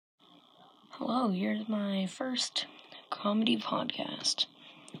Hello, here's my first comedy podcast.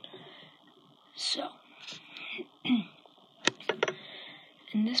 So, in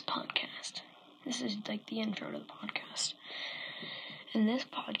this podcast, this is like the intro to the podcast. In this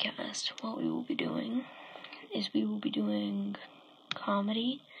podcast, what we will be doing is we will be doing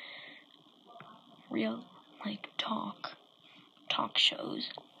comedy, real, talk shows,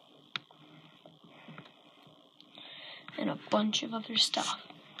 and a bunch of other stuff.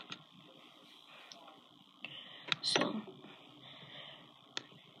 So,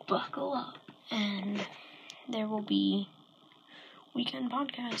 buckle up, and there will be weekend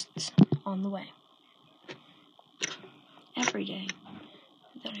podcasts on the way. Every day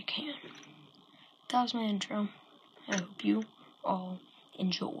that I can. That was my intro. I hope you all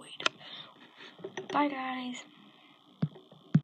enjoyed. Bye, guys.